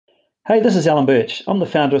Hey, this is Alan Birch. I'm the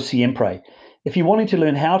founder of Siempre. If you're wanting to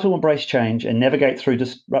learn how to embrace change and navigate through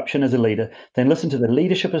disruption as a leader, then listen to the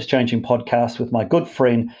Leadership is Changing podcast with my good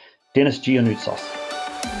friend, Dennis Giannoutsos.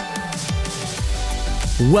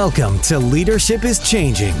 Welcome to Leadership is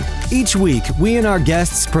Changing. Each week, we and our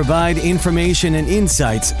guests provide information and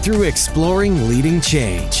insights through exploring leading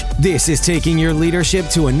change. This is taking your leadership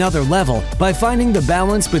to another level by finding the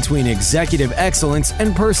balance between executive excellence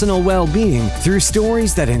and personal well-being through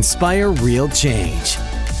stories that inspire real change.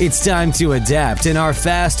 It's time to adapt in our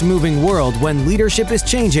fast-moving world when leadership is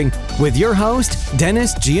changing with your host,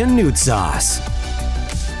 Dennis Giannoutsos.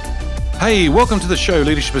 Hey, welcome to the show,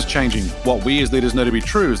 Leadership is Changing. What we as leaders know to be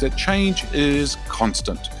true is that change is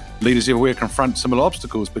constant. Leaders everywhere confront similar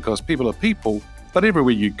obstacles because people are people, but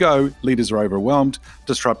everywhere you go, leaders are overwhelmed,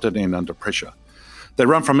 disrupted, and under pressure. They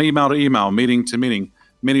run from email to email, meeting to meeting.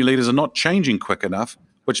 Many leaders are not changing quick enough,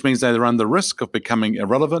 which means they run the risk of becoming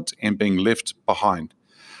irrelevant and being left behind.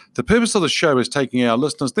 The purpose of the show is taking our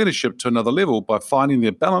listeners' leadership to another level by finding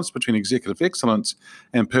the balance between executive excellence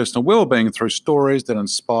and personal well-being through stories that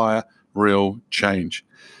inspire real change.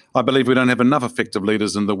 I believe we don't have enough effective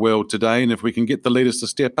leaders in the world today, and if we can get the leaders to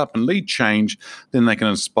step up and lead change, then they can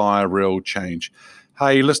inspire real change.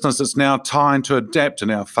 Hey, listeners, it's now time to adapt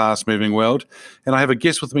in our fast-moving world, and I have a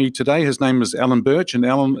guest with me today. His name is Alan Birch, and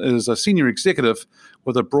Alan is a senior executive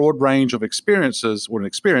with a broad range of experience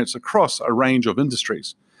across a range of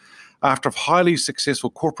industries. After a highly successful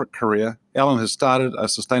corporate career, Alan has started a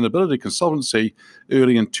sustainability consultancy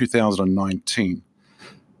early in 2019.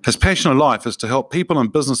 His passion in life is to help people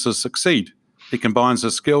and businesses succeed. He combines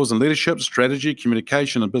his skills in leadership, strategy,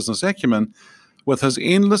 communication, and business acumen with his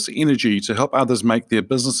endless energy to help others make their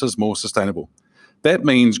businesses more sustainable. That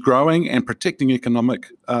means growing and protecting economic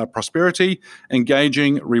prosperity,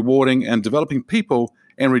 engaging, rewarding, and developing people,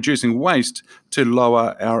 and reducing waste to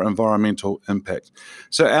lower our environmental impact.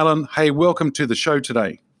 So, Alan, hey, welcome to the show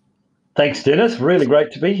today. Thanks, Dennis. Really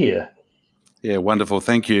great to be here. Yeah, wonderful.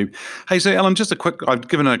 Thank you. Hey, so Alan, I've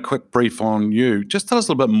given a quick brief on you. Just tell us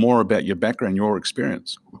a little bit more about your background, your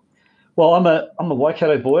experience. Well, I'm a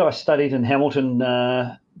Waikato boy. I studied in Hamilton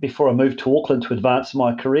before I moved to Auckland to advance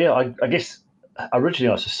my career. I guess originally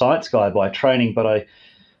I was a science guy by training, but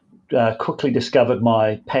I quickly discovered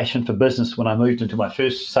my passion for business when I moved into my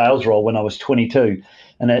first sales role when I was 22.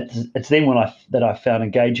 And it's then that I found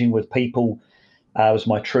engaging with people was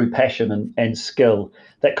my true passion and skill.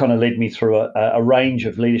 That kind of led me through a range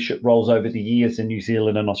of leadership roles over the years in New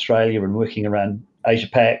Zealand and Australia and working around Asia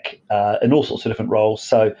Pac in all sorts of different roles.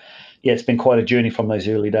 So, yeah, it's been quite a journey from those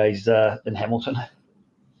early days in Hamilton.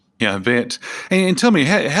 Yeah, I bet. And tell me,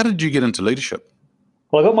 how did you get into leadership?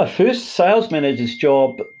 Well, I got my first sales manager's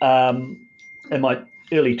job in my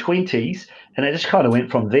early 20s, and it just kind of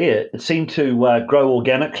went from there. It seemed to grow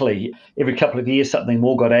organically. Every couple of years, something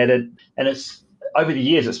more got added, and over the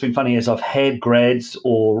years, it's been funny as I've had grads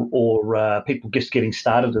or people just getting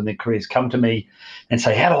started in their careers come to me and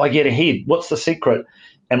say, how do I get ahead? What's the secret?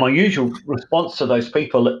 And my usual response to those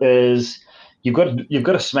people is, you've got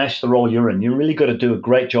to smash the role you're in. You really got to do a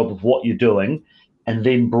great job of what you're doing and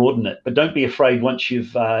then broaden it. But don't be afraid once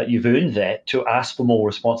you've earned that to ask for more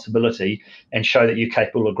responsibility and show that you're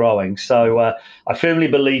capable of growing. So I firmly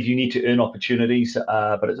believe you need to earn opportunities,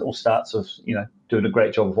 but it all starts with doing a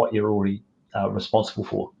great job of what you're already responsible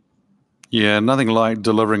for. Yeah, nothing like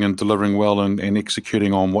delivering well and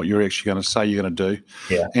executing on what you're actually going to say you're going to do.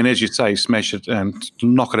 Yeah. And as you say, smash it and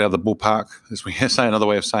knock it out of the ballpark, as we say, another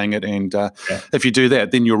way of saying it. And if you do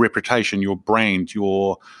that, then your reputation, your brand,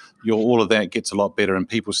 your all of that gets a lot better, and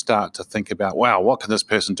people start to think about, wow, what can this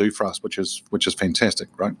person do for us, which is fantastic,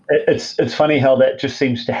 right? It's funny how that just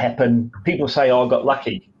seems to happen. People say, "Oh, I got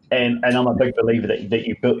lucky." And I'm a big believer that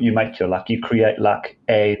you make your luck, you create luck,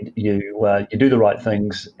 and you do the right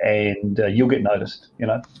things, and you'll get noticed.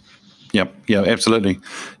 Yeah, absolutely.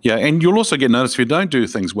 Yeah, and you'll also get noticed if you don't do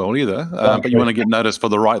things well either. But you want to get noticed for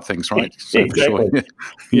the right things, right? So exactly. For sure.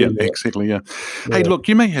 Yeah, exactly. Yeah. Hey, look,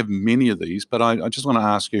 you may have many of these, but I just want to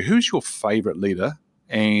ask you, who's your favorite leader?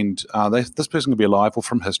 And this person could be alive or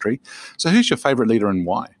from history. So, who's your favorite leader and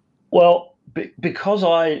why? Well, because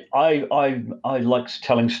I like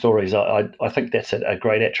telling stories. I think that's a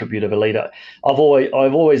great attribute of a leader. I've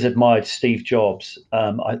always admired Steve Jobs.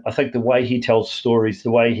 I think the way he tells stories,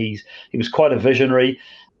 the way he was quite a visionary.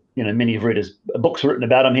 Many have read his books written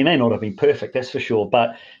about him. He may not have been perfect, that's for sure,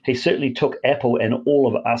 but he certainly took Apple and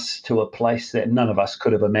all of us to a place that none of us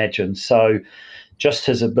could have imagined. So, just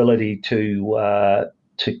his ability to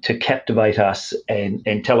captivate us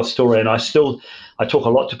and tell a story. And I talk a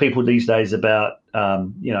lot to people these days about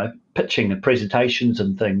pitching and presentations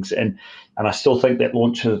and things. And And I still think that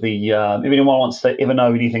launch of the, if anyone wants to ever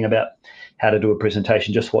know anything about how to do a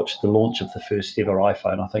presentation, just watch the launch of the first ever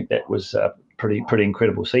iPhone. I think that was pretty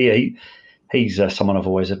incredible. So yeah, he's someone I've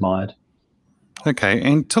always admired. Okay,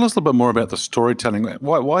 and tell us a little bit more about the storytelling.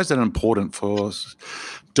 Why is that important for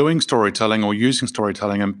doing storytelling or using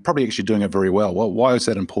storytelling and probably actually doing it very well? Why is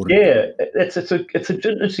that important? Yeah, it's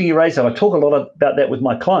interesting you raise that. I talk a lot about that with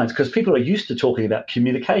my clients because people are used to talking about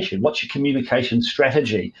communication. What's your communication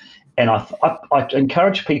strategy? And I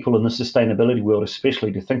encourage people in the sustainability world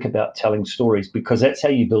especially to think about telling stories, because that's how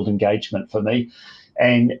you build engagement for me.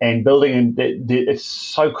 And building, and it's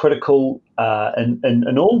so critical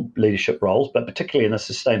in all leadership roles, but particularly in the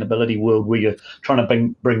sustainability world where you're trying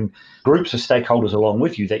to bring groups of stakeholders along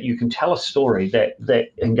with you, that you can tell a story that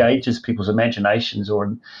engages people's imaginations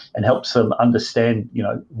and helps them understand,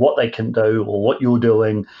 what they can do or what you're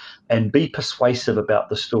doing, and be persuasive about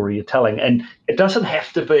the story you're telling. And it doesn't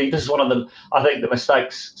have to be. This is one of the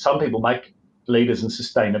mistakes some people make, leaders in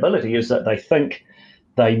sustainability, is that they think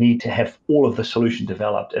they need to have all of the solution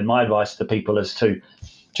developed. And my advice to people is to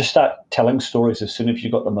just start telling stories as soon as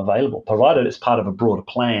you've got them available, provided it's part of a broader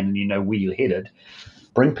plan and you know where you're headed.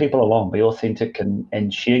 Bring people along, be authentic,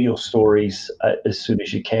 and share your stories as soon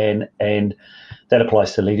as you can. And that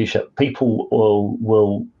applies to leadership. People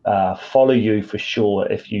will follow you for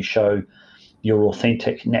sure if you show your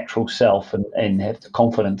authentic, natural self and have the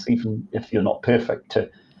confidence, even if you're not perfect, to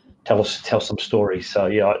tell some stories. So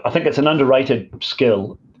yeah, I think it's an underrated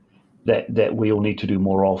skill that we all need to do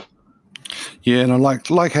more of. Yeah, and I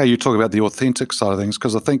like how you talk about the authentic side of things,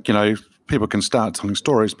 because I think people can start telling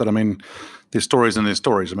stories, but I mean, there's stories and there's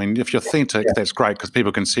stories. I mean, if you're authentic, that's great because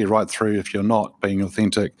people can see right through if you're not being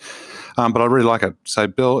authentic. But I really like it. So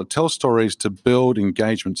tell stories to build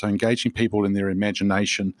engagement, so engaging people in their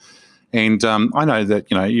imagination. And I know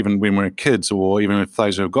that, even when we're kids, or even if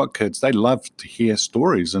those who have got kids, they love to hear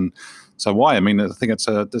stories. And so why? I mean, I think it's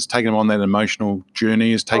taking them on that emotional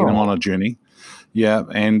journey, is taking them on a journey. Yeah,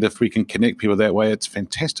 and if we can connect people that way, it's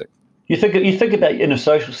fantastic. You think about, in a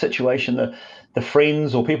social situation, the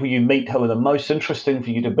friends or people you meet who are the most interesting for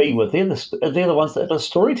you to be with, they're the ones that are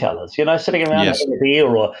storytellers, sitting around having a beer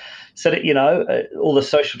or sitting, all the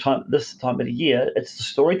social time, this time of the year, it's the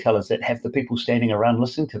storytellers that have the people standing around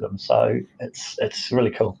listening to them. So it's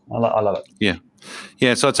really cool. I love it. Yeah.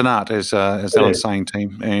 Yeah, so it's an art, as Alan's saying,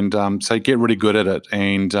 team, and so get really good at it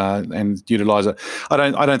and utilize it.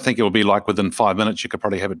 I don't think it will be like within 5 minutes you could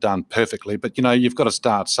probably have it done perfectly, but you've got to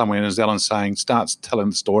start somewhere. And as Alan's saying, start telling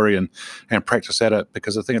the story and practice at it,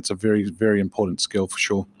 because I think it's a very, very important skill for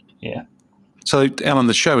sure. Yeah. So, Alan,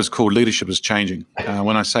 the show is called Leadership is Changing.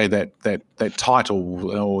 When I say that title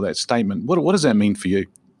or that statement, what does that mean for you?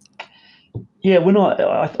 Yeah,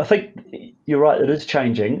 I think you're right, it is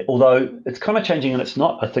changing, although it's kind of changing and it's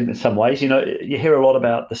not, I think, in some ways. You hear a lot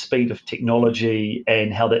about the speed of technology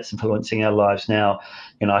and how that's influencing our lives now.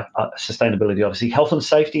 Sustainability, obviously, health and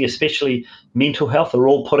safety, especially mental health, are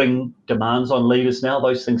all putting demands on leaders now.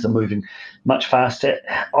 Those things are moving much faster.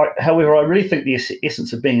 However, I really think the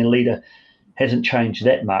essence of being a leader hasn't changed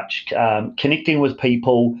that much. Connecting with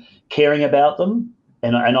people, caring about them,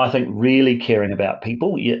 and I think really caring about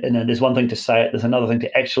people. And there's one thing to say it, there's another thing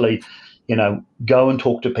to actually, go and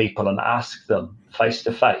talk to people and ask them face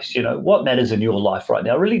to face, what matters in your life right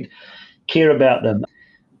now. Really care about them.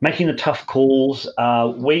 Making the tough calls,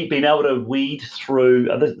 being able to weed through,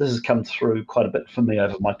 this has come through quite a bit for me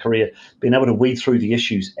over my career, being able to weed through the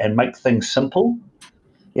issues and make things simple.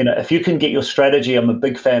 If you can get your strategy, I'm a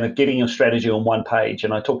big fan of getting your strategy on one page.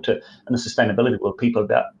 And I talk to, in the sustainability world, people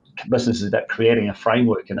about businesses about creating a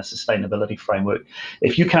framework and a sustainability framework.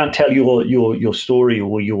 If you can't tell your story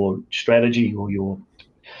or your strategy or your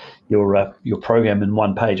program in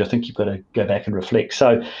one page, I think you've got to go back and reflect.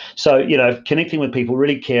 So connecting with people,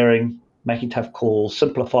 really caring, making tough calls,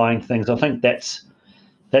 simplifying things. I think that's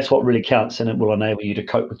what really counts, and it will enable you to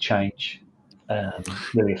cope with change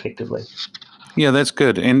really effectively. Yeah, that's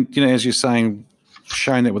good. And as you're saying,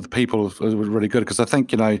 showing that with the people is really good, because I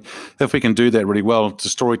think if we can do that really well, to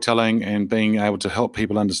storytelling and being able to help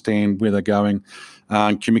people understand where they're going,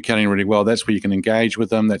 communicating really well, that's where you can engage with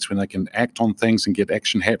them. That's when they can act on things and get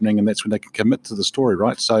action happening, and that's when they can commit to the story,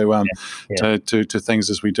 right? So to things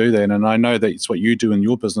as we do that. And I know that it's what you do in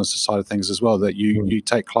your business side of things as well, that you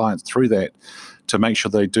take clients through that to make sure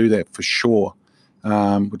they do that for sure.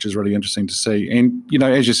 Which is really interesting to see. And,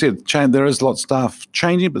 as you said, there is a lot of stuff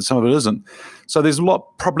changing, but some of it isn't. So there's a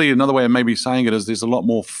lot, probably another way of maybe saying it is there's a lot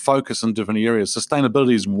more focus in different areas.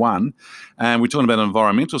 Sustainability is one, and we're talking about the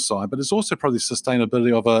environmental side, but it's also probably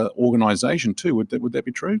sustainability of an organization too. Would that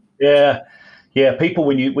be true? Yeah. People,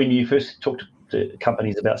 when you first talk to to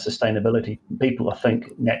companies about sustainability, people, I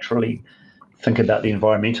think, naturally think about the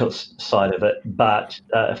environmental side of it. But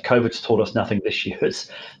if COVID's taught us nothing this year, it's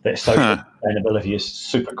that social sustainability is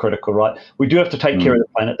super critical, right? We do have to take care of the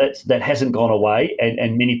planet. That hasn't gone away,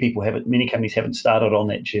 and many companies haven't started on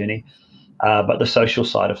that journey. But the social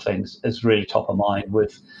side of things is really top of mind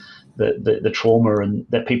with the trauma and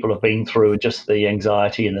that people have been through, and just the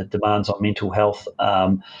anxiety and the demands on mental health.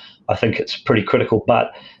 I think it's pretty critical.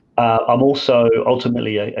 But I'm also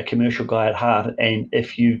ultimately a commercial guy at heart, and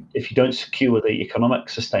if you don't secure the economic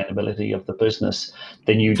sustainability of the business,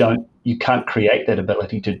 then you can't create that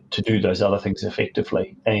ability to do those other things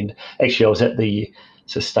effectively. And actually, I was at the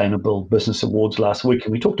Sustainable Business Awards last week,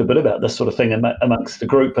 and we talked a bit about this sort of thing amongst the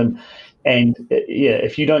group. And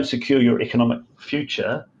if you don't secure your economic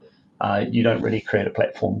future, you don't really create a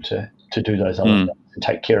platform to do those other things and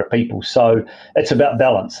take care of people. So it's about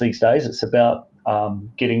balance these days. It's about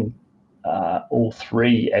getting all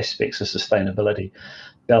three aspects of sustainability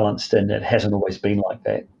balanced, and it hasn't always been like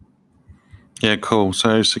that. Yeah, cool.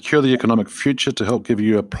 So secure the economic future to help give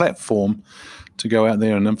you a platform to go out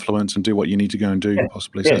there and influence and do what you need to go and do,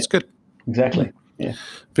 possibly. So that's good. Exactly. Yeah.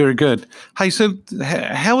 Very good. Hey, so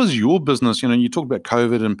how is your business? You talk about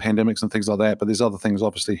COVID and pandemics and things like that, but there's other things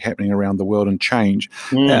obviously happening around the world and change.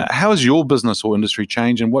 How is your business or industry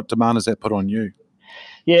change, and what demand has that put on you?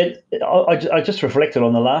 Yeah, I just reflected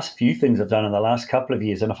on the last few things I've done in the last couple of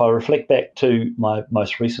years. And if I reflect back to my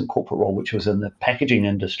most recent corporate role, which was in the packaging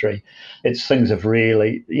industry, things have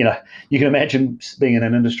really, you can imagine being in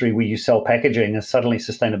an industry where you sell packaging and suddenly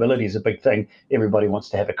sustainability is a big thing. Everybody wants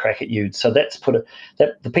to have a crack at you. So that's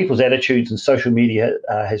the people's attitudes, and social media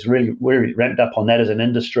has really ramped up on that as an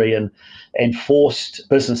industry, and forced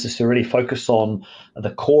businesses to really focus on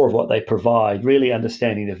the core of what they provide, really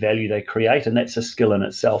understanding the value they create. And that's a skill in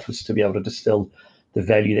itself, is to be able to distill the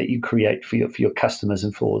value that you create for your customers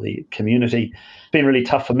and for the community. It's been really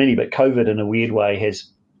tough for many, but COVID in a weird way has,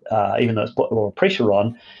 even though it's put a lot of pressure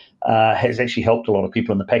on, has actually helped a lot of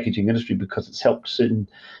people in the packaging industry, because it's helped certain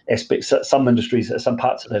aspects. Some industries, some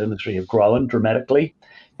parts of that industry have grown dramatically.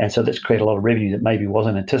 And so that's created a lot of revenue that maybe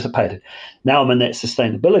wasn't anticipated. Now I'm in that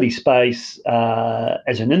sustainability space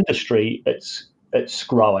as an industry. It's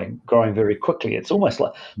growing very quickly. It's almost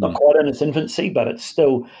like not quite in its infancy, but it's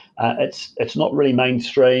still it's not really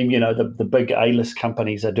mainstream. The big A-list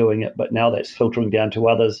companies are doing it, but now that's filtering down to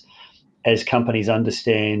others as companies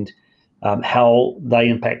understand how they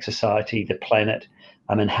impact society, the planet,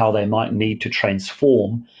 and how they might need to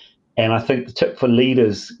transform. And I think the tip for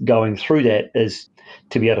leaders going through that is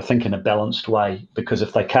to be able to think in a balanced way, because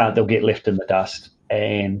if they can't, they'll get left in the dust.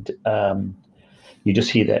 And you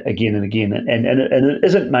just hear that again and again. And it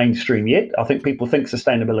isn't mainstream yet. I think people think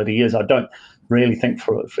sustainability is. I don't really think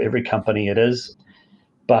for every company it is,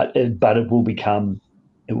 but it will become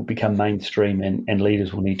mainstream, and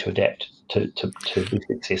leaders will need to adapt to be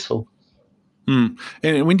successful. And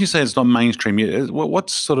when you say it's not mainstream yet,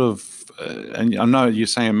 what's sort of, and I know you're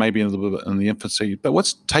saying maybe a little bit in the infancy, but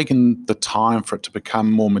what's taken the time for it to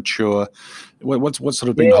become more mature? What's sort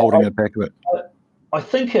of been holding it back a bit? I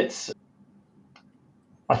think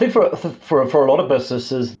for a lot of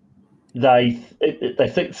businesses, they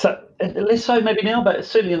think so, less so maybe now, but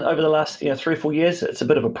certainly over the last 3 or 4 years, it's a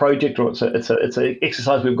bit of a project, or it's an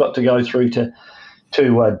exercise we've got to go through to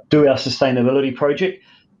do our sustainability project.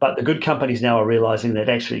 But the good companies now are realizing that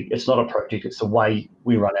actually it's not a project, it's the way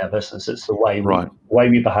we run our business, it's the way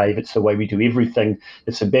we behave, it's the way we do everything.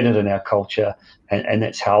 It's embedded in our culture, and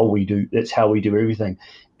that's how we do everything.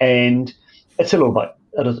 And it's a little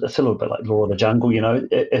bit like law of the jungle.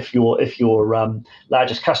 If your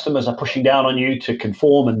largest customers are pushing down on you to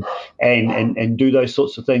conform and do those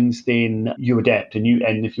sorts of things, then you adapt, and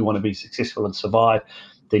if you want to be successful and survive,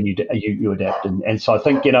 then you adapt. And so I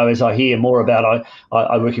think, as I hear more about,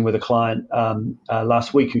 I'm working with a client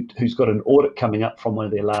last week who's got an audit coming up from one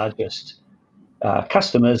of their largest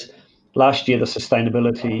customers. Last year, the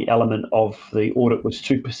sustainability element of the audit was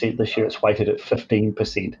 2%. This year, it's weighted at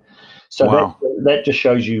 15%. So wow. that just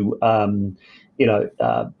shows you,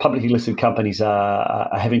 publicly listed companies are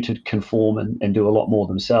having to conform and do a lot more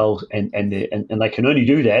themselves, and they can only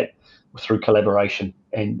do that through collaboration,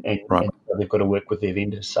 and they've got to work with their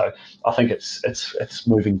vendors. So I think it's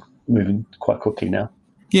moving quite quickly now.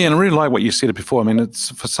 Yeah, and I really like what you said before. I mean, it's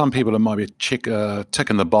for some people it might be a tick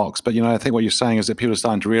in the box, but I think what you're saying is that people are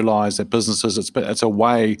starting to realize that businesses, it's a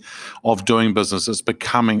way of doing business. It's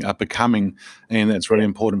becoming, and that's really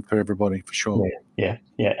important for everybody, for sure. Yeah.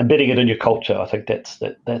 Embedding it in your culture, I think that's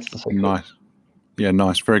the thing. Nice. Yeah,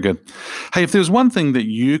 nice. Very good. Hey, if there was one thing that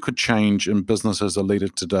you could change in business as a leader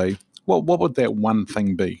today, what would that one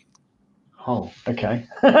thing be? Oh, okay.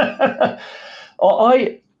 I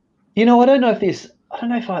don't know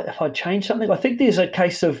if I'd change something. I think there's a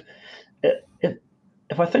case of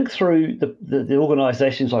if I think through the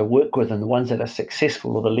organisations I work with and the ones that are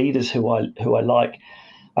successful or the leaders who I like,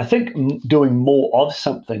 I think doing more of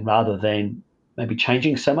something rather than maybe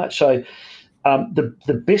changing so much. So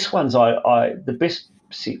the best ones the best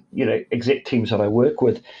exec teams that I work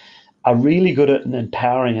with are really good at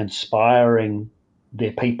empowering, inspiring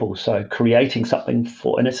their people. So creating something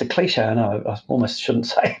and it's a cliche. I know I almost shouldn't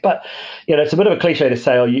say, but it's a bit of a cliche to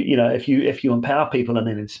say, if you empower people and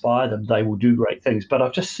then inspire them, they will do great things. But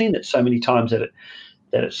I've just seen it so many times that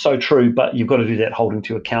it's so true. But you've got to do that holding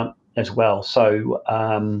to account as well. So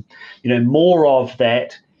more of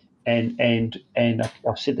that, and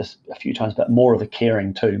I've said this a few times, but more of the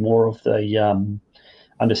caring too, more of the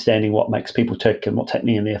understanding what makes people tick and what's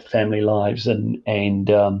happening in their family lives,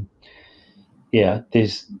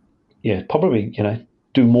 probably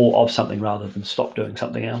do more of something rather than stop doing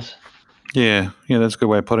something else. Yeah, that's a good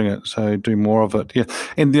way of putting it. So do more of it. Yeah,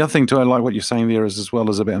 and the other thing too, I like what you're saying there is as well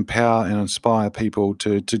as about empower and inspire people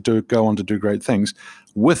to go on to do great things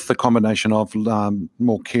with the combination of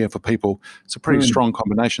more care for people. It's a pretty strong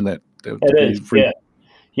combination that it is.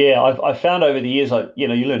 Yeah, I've found over the years, you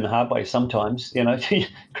learn the hard way sometimes. You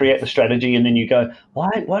create the strategy, and then you go, why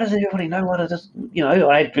doesn't everybody know what it is?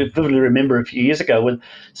 I vividly remember a few years ago when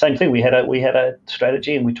same thing. We had a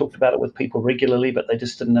strategy, and we talked about it with people regularly, but they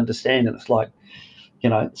just didn't understand. And it's like,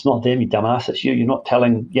 it's not them, you dumbass. It's you. You're not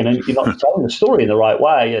telling, you're not telling the story in the right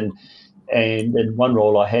way. And in one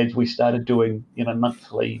role I had, we started doing,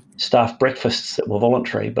 monthly staff breakfasts that were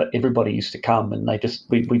voluntary, but everybody used to come, and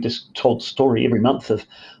we just told the story every month of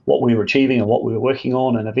what we were achieving and what we were working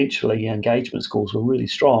on, and eventually engagement scores were really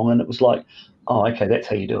strong. And it was like, oh, okay, that's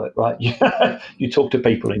how you do it, right? You talk to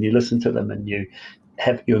people and you listen to them, and you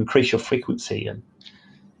increase your frequency. And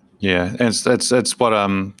yeah, and that's what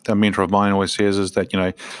a mentor of mine always says is that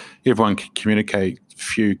everyone can communicate,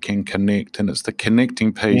 few can connect, and it's the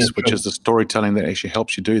connecting piece, which is the storytelling that actually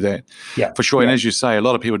helps you do that. Yeah, for sure. Yeah. And as you say, a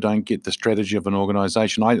lot of people don't get the strategy of an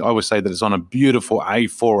organization. I always say that it's on a beautiful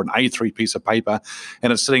A4 and A3 piece of paper,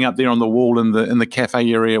 and it's sitting up there on the wall in the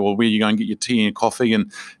cafe area, or where you go and get your tea and your coffee,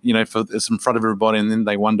 and it's in front of everybody, and then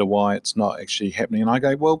they wonder why it's not actually happening. And I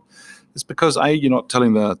go, well, it's because you're not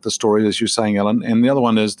telling the story, as you're saying, Alan, and the other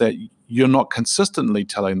one is that you're not consistently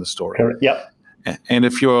telling the story. Yep. And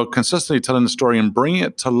if you're consistently telling the story and bringing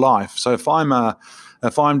it to life, so if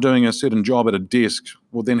I'm doing a certain job at a desk,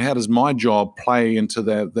 well, then how does my job play into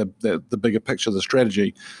the bigger picture, the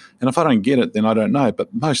strategy? And if I don't get it, then I don't know.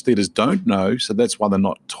 But most leaders don't know, so that's why they're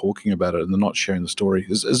not talking about it and they're not sharing the story.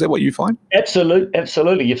 Is that what you find?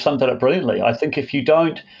 Absolutely. You've summed it up brilliantly. I think if you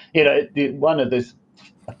don't, one of the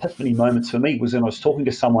epiphany moments for me was when I was talking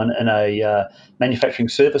to someone in a manufacturing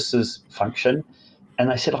services function. And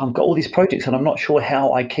they said, I've got all these projects and I'm not sure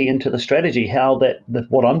how I key into the strategy, how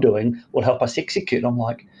what I'm doing will help us execute. I'm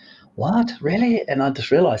like, what, really? And I just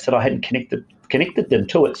realized that I hadn't connected them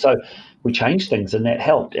to it. So we changed things and that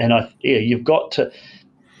helped. And you've got to,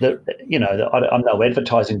 I'm no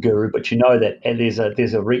advertising guru, but that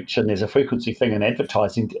there's a reach and there's a frequency thing in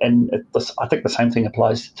advertising. And I think the same thing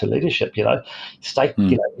applies to leadership, you've got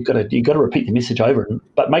to repeat the message over,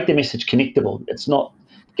 but make the message connectable. It's not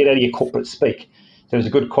get out of your corporate speak. There was a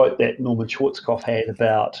good quote that Norman Schwarzkopf had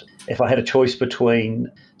about, if I had a choice between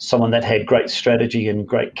someone that had great strategy and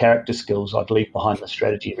great character skills, I'd leave behind the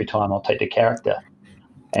strategy every time. I'll take the character.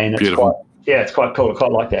 And it's quite cool. I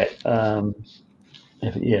quite like that.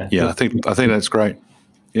 I think that's great.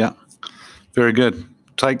 Yeah, very good.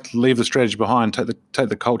 Leave the strategy behind. Take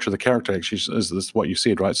the culture, the character. Actually, is what you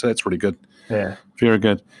said, right? So that's really good. Yeah, very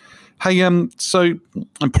good. Hey, so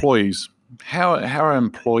employees. How are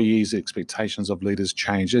employees' expectations of leaders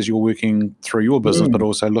changed as you're working through your business, but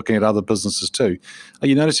also looking at other businesses too? Are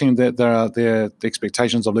you noticing that the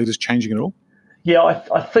expectations of leaders changing at all? Yeah,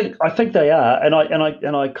 I think they are, and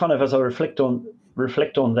I kind of, as I reflect on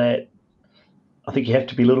that, I think you have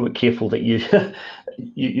to be a little bit careful that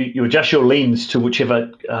you adjust your lens to whichever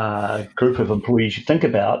group of employees you think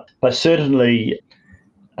about. But certainly,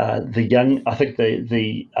 the young, I think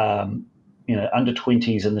the under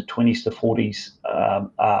 20s and the 20s to 40s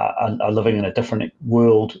are living in a different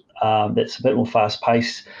world that's a bit more fast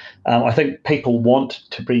paced. I think people want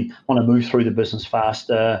to move through the business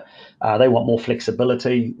faster. They want more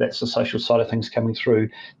flexibility. That's the social side of things coming through.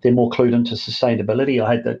 They're more clued into sustainability.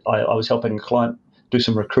 I was helping a client do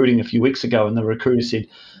some recruiting a few weeks ago, and the recruiter said,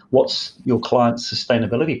 "What's your client's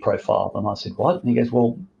sustainability profile?" And I said, "What?" And he goes,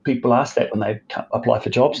 "Well, people ask that when they apply for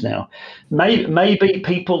jobs now. Maybe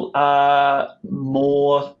people are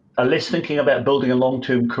more are less thinking about building a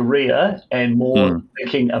long-term career and more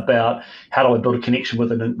thinking about how do I build a connection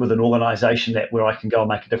with an organisation where I can go and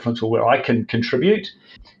make a difference or where I can contribute.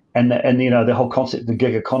 And the whole concept of the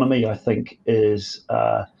gig economy, I think, is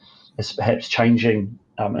perhaps changing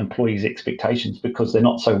employees' expectations because they're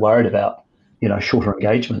not so worried about shorter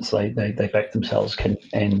engagements. They back themselves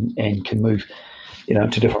and can move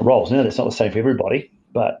to different roles. Now that's not the same for everybody,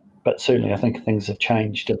 but certainly I think things have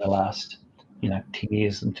changed in the last 10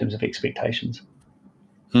 years in terms of expectations.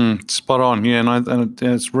 Spot on, yeah, and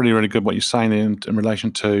it's really, really good what you're saying there in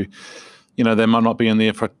relation to, they might not be in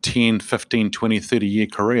there for a 10, 15, 20, 30-year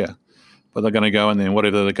career, but they're going to go in there and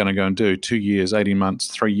whatever they're going to go and do, 2 years, 18 months,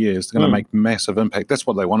 3 years, they're going to make massive impact. That's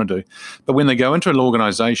what they want to do. But when they go into an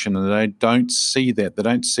organisation and they don't see that, they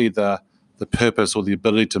don't see the purpose or the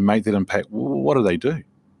ability to make that impact, what do?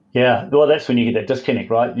 Yeah, well, that's when you get that disconnect,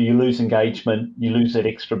 right? You lose engagement, you lose that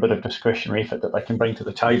extra bit of discretionary effort that they can bring to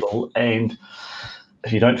the table, and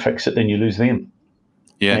if you don't fix it, then you lose them.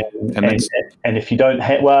 Yeah, and if you don't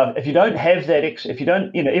have that, if you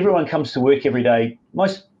don't, everyone comes to work every day.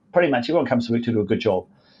 Pretty much everyone comes to work to do a good job.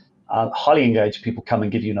 Highly engaged people come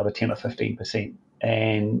and give you another 10 or 15%,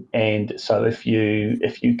 and so if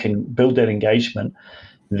you can build that engagement,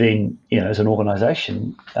 then as an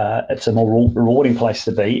organisation, it's a more rewarding place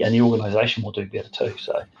to be, and the organisation will do better too.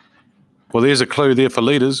 So, well, there's a clue there for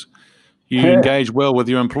leaders. You engage well with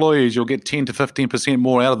your employees, you'll get 10 to 15%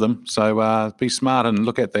 more out of them. So be smart and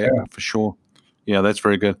look at that for sure. Yeah, that's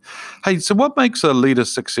very good. Hey, so what makes a leader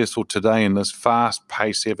successful today in this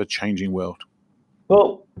fast-paced, ever-changing world?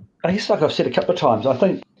 Well, I guess like I've said a couple of times, I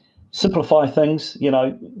think simplify things.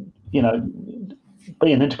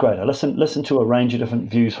 Be an integrator. Listen to a range of different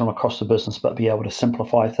views from across the business, but be able to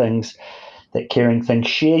simplify things, that caring thing.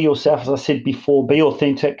 Share yourself, as I said before. Be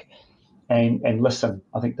authentic, and listen.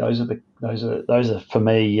 I think those are for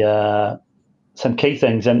me some key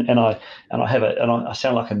things. And I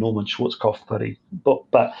sound like a Norman Schwarzkopf book,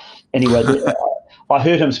 but anyway, I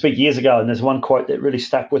heard him speak years ago, and there's one quote that really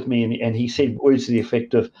stuck with me, and he said words to the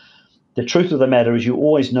effect of, "The truth of the matter is you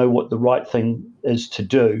always know what the right thing is to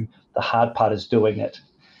do. The hard part is doing it."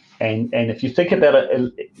 And if you think about it,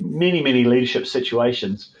 in many leadership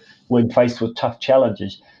situations, when faced with tough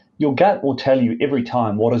challenges, your gut will tell you every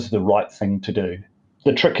time what is the right thing to do.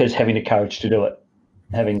 The trick is having the courage to do it,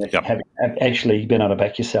 having actually been able to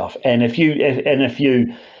back yourself. And if you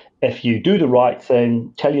do the right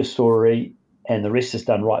thing, tell your story, and the rest is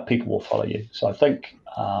done right, people will follow you. So I think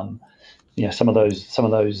some of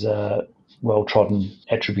those well-trodden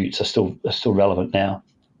attributes are still relevant now.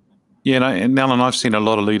 Yeah, and Alan, I've seen a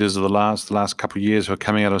lot of leaders of the last couple of years who are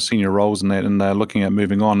coming out of senior roles and that, and they're looking at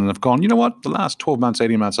moving on, and they've gone, you know what, the last 12 months,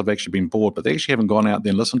 18 months, I've actually been bored, but they actually haven't gone out there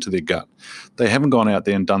and listened to their gut. They haven't gone out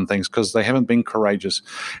there and done things because they haven't been courageous.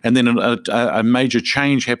 And then a major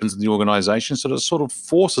change happens in the organisation, so it sort of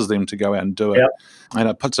forces them to go out and do it. Yep. And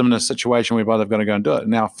it puts them in a situation whereby they've got to go and do it.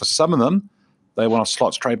 Now, for some of them, they want to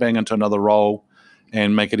slot straight bang into another role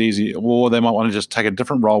and make it easy, or they might want to just take a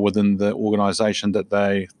different role within the organisation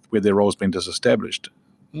where their role's been disestablished.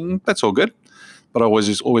 That's all good, but I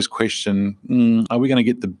always question: are we going to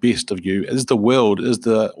get the best of you? Is the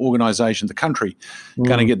organisation, the country,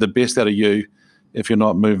 going to get the best out of you if you're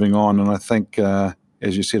not moving on? And I think, as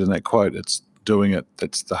you said in that quote, it's doing it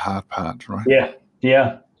that's the hard part, right?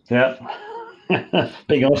 Yeah.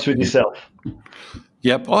 Being honest with yourself.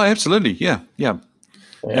 Yep. Oh, absolutely. Yeah.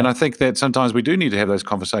 And I think that sometimes we do need to have those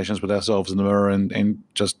conversations with ourselves in the mirror and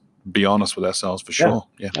just be honest with ourselves for sure.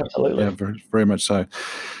 Yeah, absolutely. Yeah, very, very much so.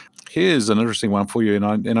 Here's an interesting one for you, and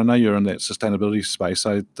I know you're in that sustainability space,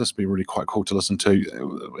 so this would be really quite cool to listen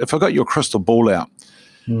to. If I got your crystal ball out,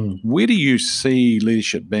 where do you see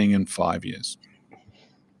leadership being in 5 years?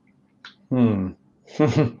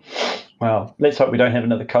 Well, let's hope we don't have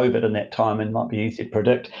another COVID in that time, and might be easy to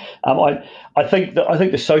predict. I think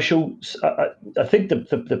the social, I think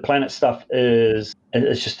the planet stuff is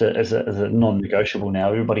just a non-negotiable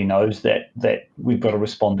now. Everybody knows that we've got to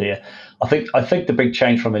respond there. I think the big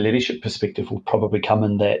change from a leadership perspective will probably come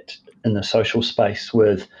in the social space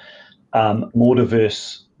with more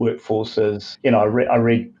diverse workforces. I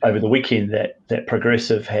read over the weekend that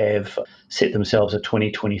Progressive have set themselves a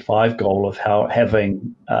 2025 goal of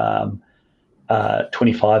having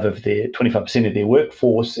 25% of their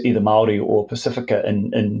workforce, either Māori or Pacifica,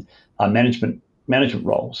 in management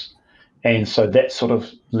roles. And so that sort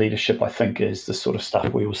of leadership, I think, is the sort of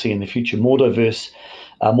stuff we will see in the future. More diverse,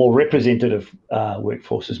 more representative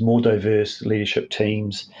workforces, more diverse leadership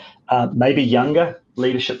teams, maybe younger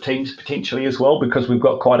leadership teams potentially as well, because we've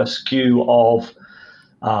got quite a skew of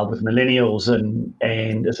with millennials and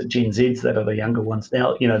is it Gen Zs that are the younger ones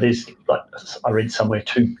now? There's I read somewhere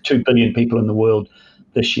 2 billion people in the world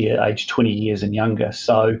this year, aged 20 years and younger.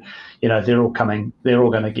 So, they're all going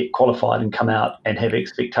to get qualified and come out and have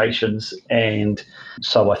expectations. And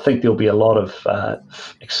so I think there'll be a lot of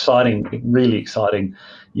really exciting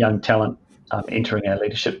young talent entering our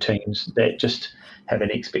leadership teams that just have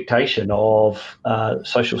an expectation of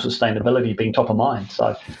social sustainability being top of mind.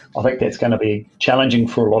 So I think that's going to be challenging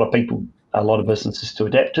for a lot of people, a lot of businesses to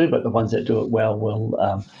adapt to, but the ones that do it well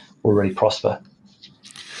will really prosper.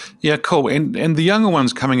 Yeah, cool. And the younger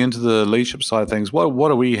ones coming into the leadership side of things, what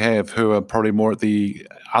do we have who are probably more at the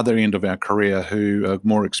other end of our career, who are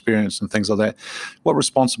more experienced and things like that? What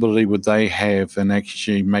responsibility would they have in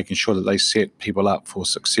actually making sure that they set people up for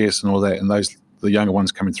success and all that, and the younger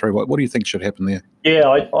ones coming through? What do you think should happen there? Yeah,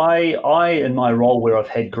 I in my role where I've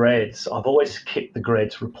had grads, I've always kept the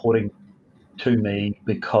grads reporting to me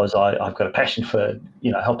because I've got a passion for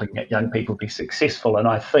helping young people be successful, and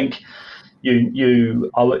I think you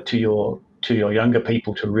owe it to your younger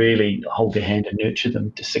people to really hold their hand and nurture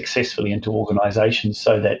them to successfully into organisations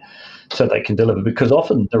so they can deliver. Because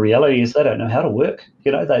often the reality is they don't know how to work.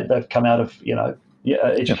 They've come out of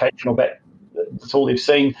educational back. That's all they've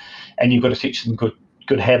seen, and you've got to teach them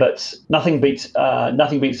good habits. Nothing beats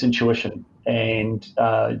intuition, and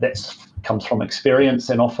that comes from experience.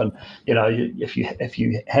 And often, if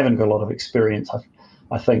you haven't got a lot of experience,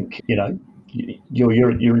 I think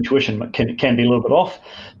your intuition can be a little bit off,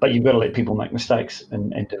 but you've got to let people make mistakes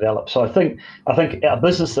and develop. So I think our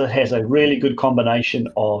business that has a really good combination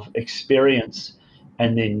of experience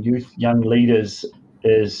and then young leaders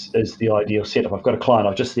is the ideal setup. I've got a client, I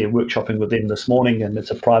was just there workshopping with them this morning, and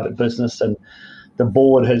it's a private business, and the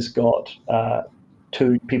board has got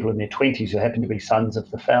 2 people in their 20s who happen to be sons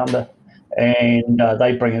of the founder, and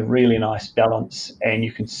they bring a really nice balance, and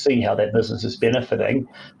you can see how that business is benefiting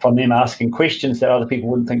from them asking questions that other people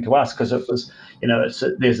wouldn't think to ask, because it was,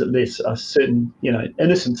 there's a certain,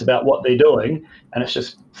 innocence about what they're doing, and it's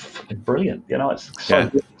just freaking brilliant. It's so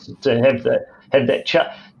good to have that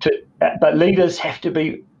chat. But leaders have to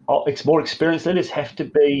be, it's more experienced leaders have to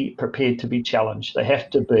be prepared to be challenged. They've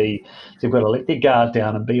got to let their guard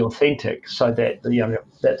down and be authentic so that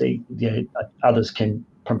the others can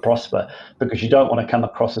prosper, because you don't want to come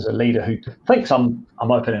across as a leader who thinks I'm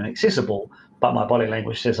open and accessible, but my body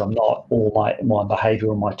language says I'm not, or my behaviour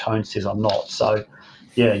or my tone says I'm not. So,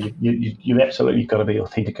 yeah, you absolutely got to be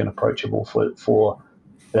authentic and approachable for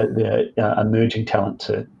the emerging talent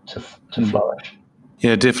to flourish.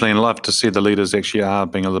 Yeah, definitely. And love to see the leaders actually are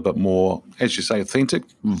being a little bit more, as you say, authentic.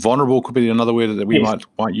 Vulnerable could be another word that we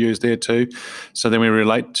might use there too. So then we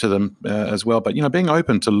relate to them as well. But, being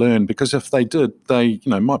open to learn, because if they did, there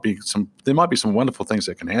might be some wonderful things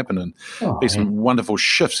that can happen, and some wonderful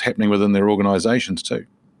shifts happening within their organizations too.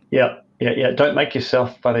 Yeah. Don't make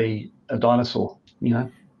yourself a dinosaur,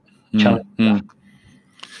 challenge.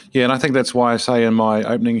 Yeah, and I think that's why I say in my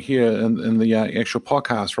opening here in the actual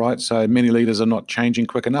podcast, right? So many leaders are not changing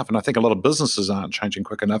quick enough, and I think a lot of businesses aren't changing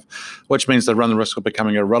quick enough, which means they run the risk of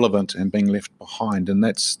becoming irrelevant and being left behind, and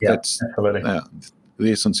that's the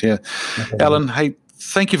essence here. Absolutely. Alan, hey,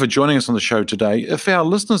 thank you for joining us on the show today. If our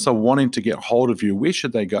listeners are wanting to get hold of you, where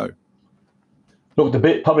should they go? Look,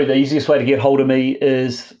 probably the easiest way to get hold of me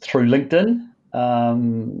is through LinkedIn.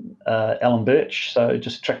 Alan Birch, so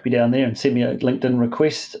just track me down there and send me a LinkedIn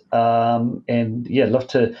request, and love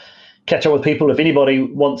to catch up with people. If anybody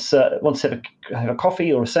wants to have a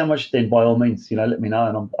coffee or a sandwich, then by all means, let me know,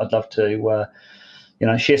 and I'd love to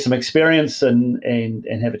share some experience and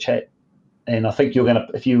have a chat. And I think if you're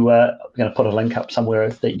gonna put a link up somewhere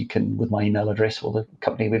that you can, with my email address or the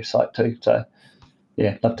company website too. So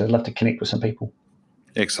love to connect with some people.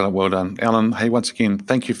 Excellent. Well done. Alan, hey, once again,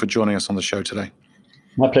 thank you for joining us on the show today.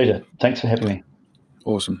 My pleasure. Thanks for having me.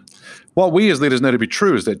 Awesome. What we as leaders know to be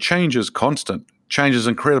true is that change is constant. Change is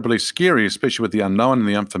incredibly scary, especially with the unknown and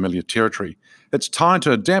the unfamiliar territory. It's time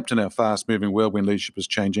to adapt in our fast-moving world when leadership is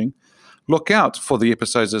changing. Look out for the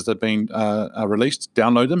episodes as they've been released.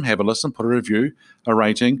 Download them, have a listen, put a review, a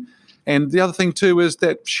rating. And the other thing too is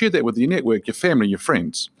that share that with your network, your family, your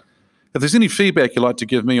friends. If there's any feedback you'd like to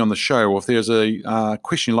give me on the show, or if there's a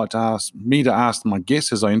question you'd like to ask me to ask my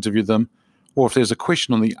guests as I interview them, or if there's a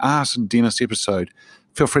question on the Ask Dennis episode,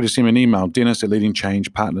 feel free to send me an email,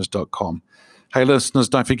 dennis@leadingchangepartners.com. Hey, listeners,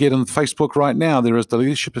 don't forget on Facebook right now, there is the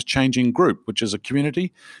Leadership is Changing group, which is a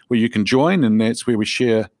community where you can join, and that's where we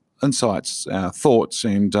share insights, thoughts,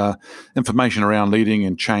 and information around leading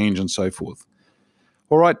and change and so forth.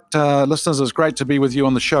 All right, listeners, it's great to be with you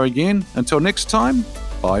on the show again. Until next time,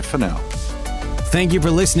 bye for now. Thank you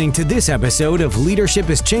for listening to this episode of Leadership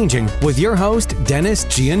is Changing with your host, Dennis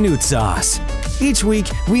Giannoutsas. Each week,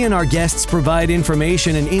 we and our guests provide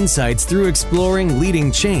information and insights through exploring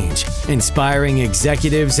leading change, inspiring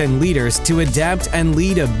executives and leaders to adapt and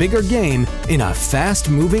lead a bigger game in a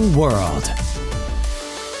fast-moving world.